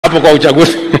hapo kwa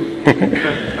uchaguzi.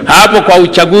 Hapo kwa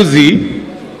uchaguzi,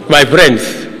 my friends,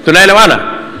 tunaelewana?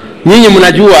 Nyinyi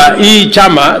mnajua hii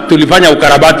chama tulifanya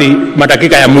ukarabati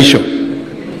madakika ya mwisho,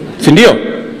 si ndio?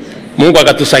 Mungu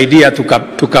akatusaidia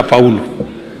tukafaulu.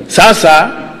 Sasa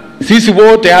sisi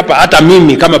wote hapa, hata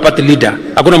mimi kama party leader,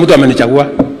 hakuna mtu amenichagua,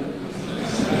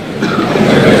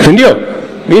 si ndio?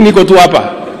 Mimi niko tu hapa.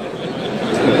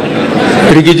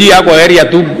 Rigiji yako area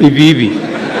tu hivi.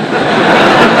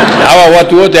 Hawa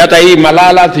watu wote, hata hii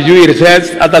Malala sijui research,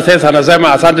 hata sasa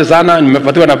anasema asante sana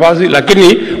nimepatiwa nafasi,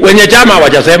 lakini wenye chama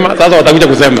hawajasema, sasa watakuja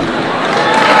kusema.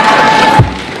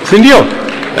 Si ndio?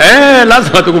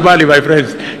 Lazima tukubali my friends.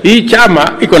 Hii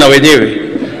chama iko na wenyewe.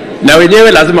 Na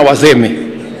wenyewe lazima waseme.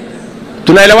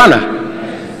 Tunaelewana?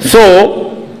 So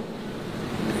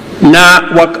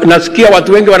nasikia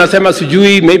watu wengi wanasema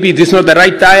sijui maybe this is not the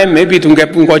right time, maybe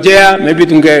tungengojea, maybe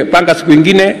tungepanga siku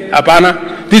nyingine. Hapana,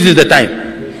 this is the time.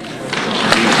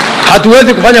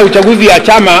 Hatuwezi kufanya uchaguzi ya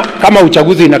chama kama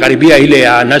uchaguzi inakaribia ile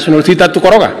ya national, sita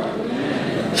tukoroga.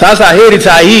 Sasa heri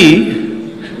saa hii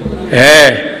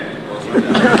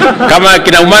kama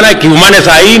kinaumana kiumane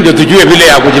saa hii ndio tujue vile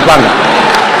ya kujipanga.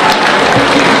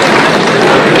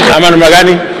 Ama namna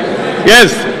gani?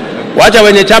 Yes. Wacha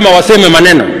wenye chama waseme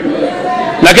maneno.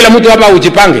 Na kila mtu hapa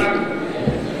ujipange.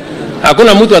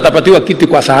 Hakuna mtu atapatiwa kiti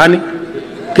kwa sahani.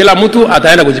 Kila mtu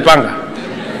ataenda kujipanga.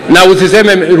 Na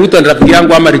usiseme Ruto ni rafiki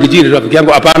yangu ama Rigiji ni rafiki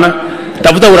yangu, hapana.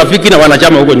 Tafuta urafiki na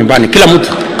wanachama huko nyumbani. Kila mtu.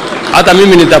 Hata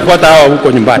mimi nitafuata hawa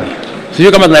huko nyumbani.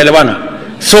 Sijui kama tunaelewana.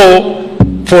 So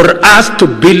for us to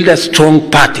build a strong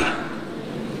party,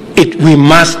 we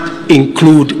must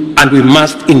include and we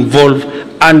must involve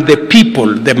and the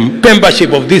people, the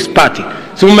membership of this party.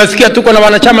 So mmesikia tuko na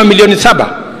wanachama milioni 7.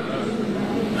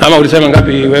 Ama ulisema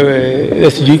ngapi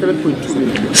wewe SG?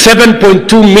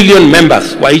 7.2 million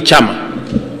members wa hii chama.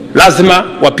 Lazima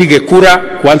wapige kura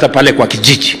kuanza pale kwa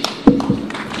kijiji.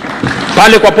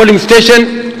 Pale kwa polling station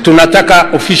tunataka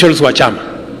officials wa chama.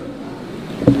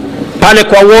 Pale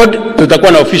kwa ward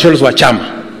tutakuwa na officials wa chama.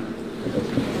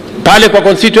 Pale kwa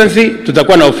constituency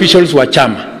tutakuwa na officials wa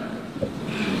chama.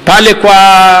 Pale kwa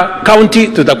county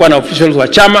tutakuwa na officials wa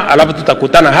chama, alafu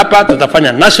tutakutana hapa,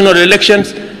 tutafanya national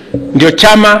elections, ndio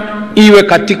chama iwe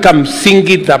katika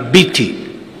msingi thabiti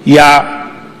ya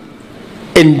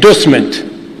endorsement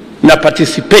na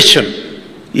participation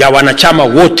ya wanachama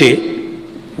wote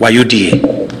wa UDA.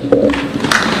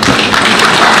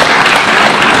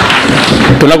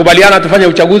 Tunakubaliana tufanye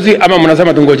uchaguzi ama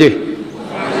mnasema tungoje?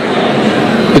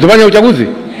 Tufanye uchaguzi?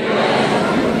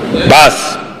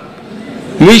 Basi.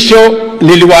 Mwisho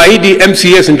niliwaahidi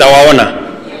MCS nitawaona.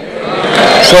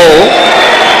 So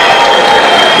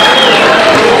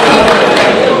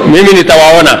mimi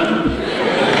nitawaona.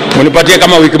 Mnipatie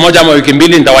kama wiki moja ama wiki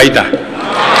mbili nitawaita.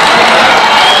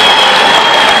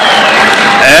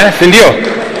 Si ndio?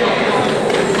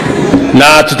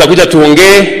 Na tutakuja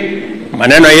tuongee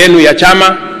maneno yenu ya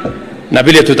chama na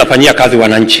vile tutafanyia kazi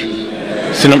wananchi.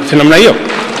 Si namna hiyo?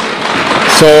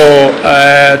 So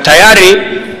tayari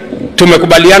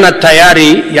tumekubaliana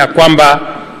tayari ya kwamba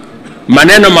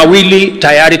maneno mawili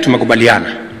tayari tumekubaliana.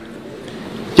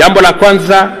 Jambo la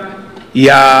kwanza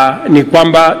ni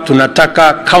kwamba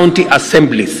tunataka county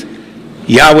assemblies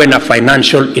yawe na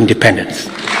financial independence.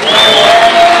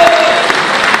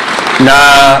 Na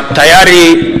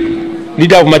tayari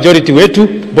leader of majority wetu,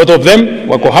 both of them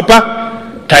wako hapa,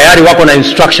 tayari wako na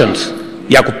instructions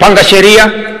ya kupanga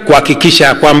sheria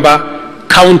kuhakikisha kwamba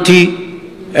county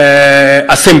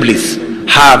assemblies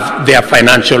have their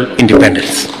financial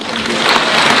independence.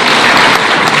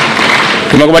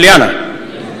 Tumekubaliana?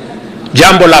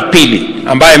 Jambo la pili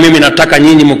ambaye mimi nataka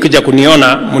nyinyi mkija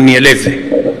kuniona mnieleze.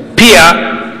 Pia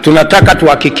tunataka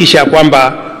tuhakikisha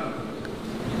kwamba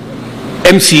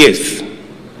MCS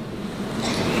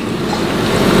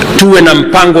tuwe na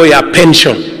mpango ya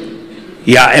pension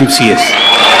ya MCS.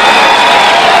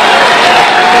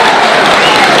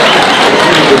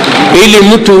 Ili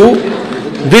mtu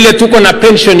vile tuko na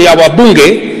pension ya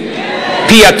wabunge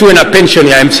pia tuwe na pension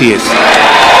ya MCS.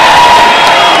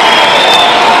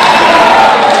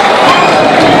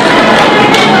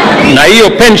 Na hiyo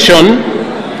pension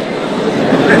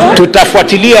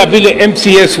tutafuatilia vile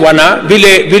MCS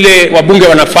vile wabunge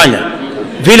wanafanya.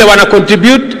 Vile wana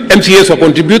contribute, MCS wa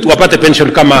contribute wapate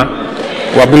pension kama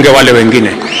wabunge wale wengine.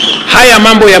 Haya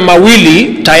mambo ya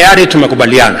mawili tayari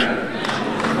tumekubaliana.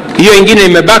 Hiyo ingine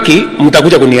imebaki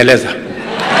mtakuja kunieleza.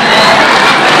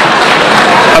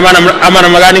 Ama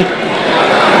namna gani?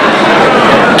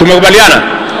 Tumekubaliana?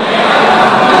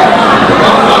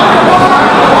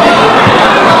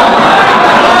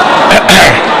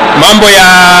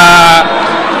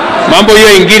 Mambo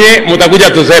hiyo ingine mtakuja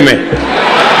tuseme.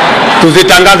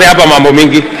 Tusitangaze hapa mambo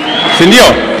mingi. Si ndio?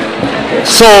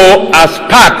 So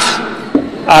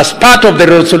as part of the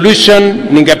resolution,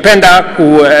 ningependa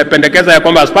kupendekeza ya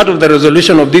kwamba as part of the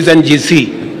resolution of this NGC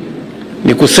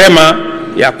ni kusema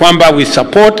ya kwamba we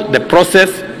support the process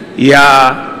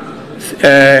ya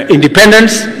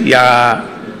independence ya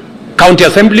county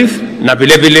assemblies na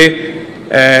vile vile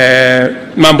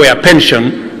mambo ya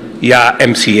pension ya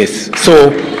MCS.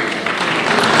 So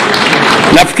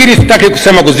nafikiri sitaki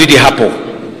kusema kuzidi hapo.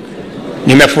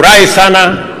 Nimefurahi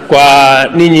sana kwa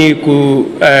ninyi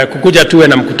kukuja tuwe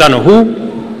na mkutano huu.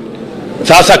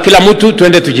 Sasa kila mtu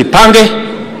tuende tujipange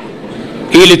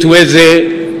ili tuweze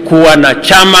kuwa na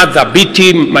chama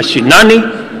dhabiti mashinani,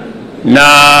 na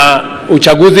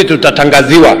uchaguzi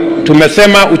tutatangaziwa.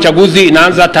 Tumesema uchaguzi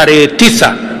inaanza tarehe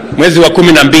 9 mwezi wa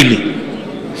 12.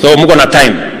 So mko na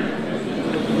time.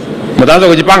 Mtaanza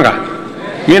kujipanga.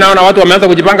 Mimi naona watu wameanza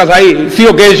kujipanga sasa hii.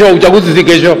 Sio kesho, uchaguzi si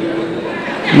kesho.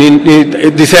 Ni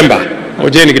Disemba.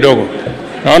 Ojeni kidogo.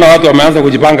 Naona watu wameanza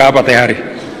kujipanga hapa tayari.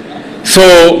 So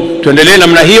tuendelee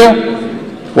namna hiyo.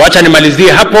 Wacha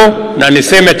nimalizie hapo na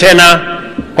niseme tena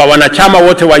kwa wanachama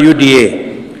wote wa UDA.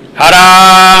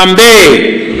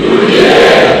 Harambee!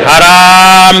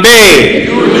 Harambee!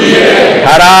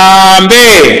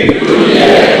 Harambee!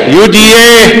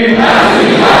 UDA!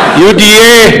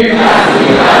 UDA!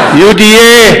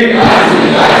 UDA!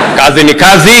 Kazi ni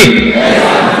kazi.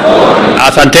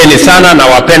 Asanteni sana na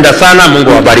wapenda sana.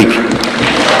 Mungu awabariki.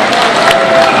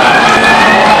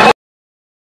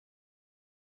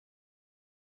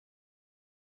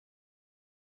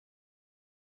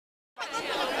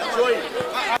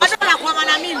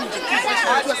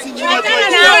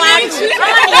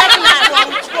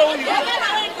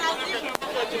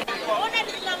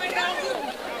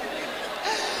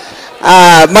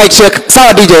 Mic check.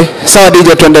 Sawa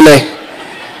DJ, tuendelee.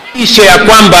 Ishe ya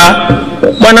kwamba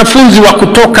wanafunzi wa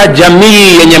kutoka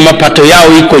jamii yenye mapato yao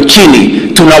iko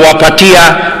chini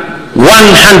tunawapatia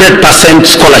 100%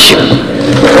 scholarship.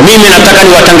 Mimi nataka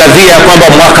niwatangazie kwamba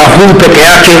mwaka huu peke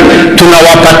yake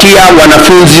tunawapatia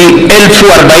wanafunzi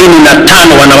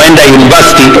 1045 wanaoenda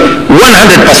university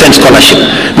 100% scholarship,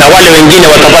 na wale wengine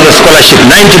watapata scholarship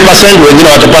 90%, wengine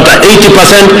watapata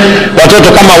 80%, watoto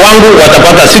kama wangu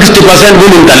watapata 60%,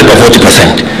 mimi nitalipa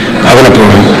 40%. Hakuna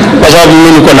problem. Kwa sababu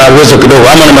mimi niko na uwezo kidogo,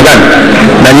 ama na magani.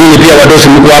 Na nyinyi pia wadosi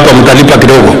mko hapa mtalipa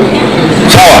kidogo.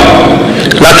 Sawa?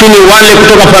 Lakini wale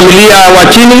kutoka familia wa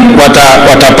chini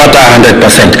watapata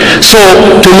 100%. So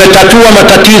tumetatua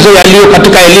matatizo yaliyo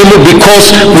katika elimu because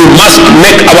we must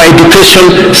make our education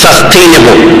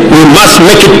sustainable. We must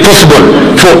make it possible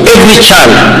for every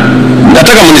child.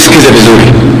 Nataka mnisikize vizuri.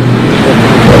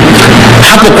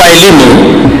 Hapo kwa elimu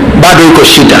bado iko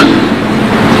shida.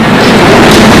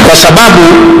 Kwa sababu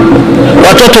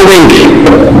watoto wengi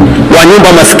wa nyumba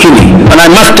maskini, and I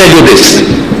must tell you this,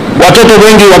 watoto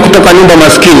wengi wa kutoka nyumba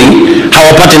maskini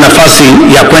hawapati nafasi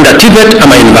ya kwenda TVET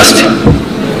ama university,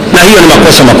 na hiyo ni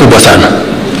makosa makubwa sana.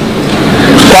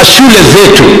 Kwa shule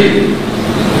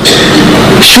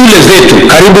zetu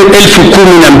karibu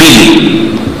 12,000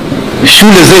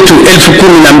 shule zetu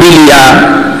 12,000 ya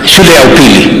shule ya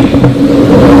upili,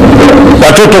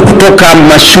 watoto kutoka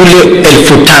mashule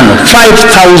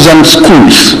 5,000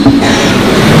 schools,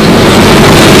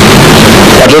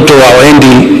 watoto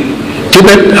hawaendi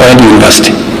TVET, hawaendi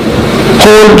university,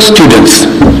 whole students.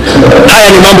 Haya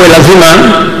ni mambo lazima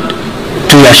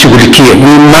tuyashughulikie.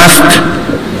 We must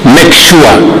make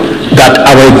sure that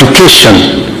our education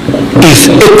is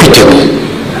equitable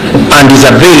and is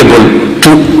available to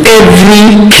every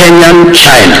Kenyan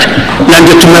child. Na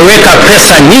ndio tumeweka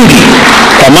pesa nyingi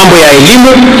kwa mambo ya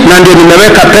elimu, na ndio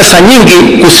nimeweka pesa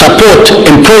nyingi kusupport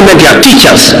employment ya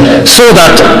teachers so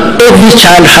that every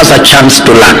child has a chance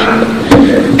to learn.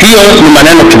 Hiyo ni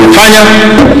maneno tumefanya.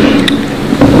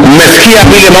 Mmesikia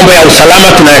vile mambo ya usalama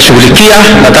tunayashughulikia.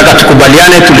 Nataka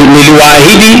tukubaliane,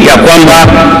 niliwaahidi ya kwamba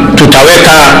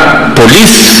tutaweka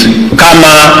police kama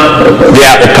they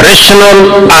are operational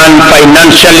and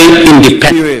financially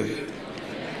independent.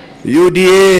 UDA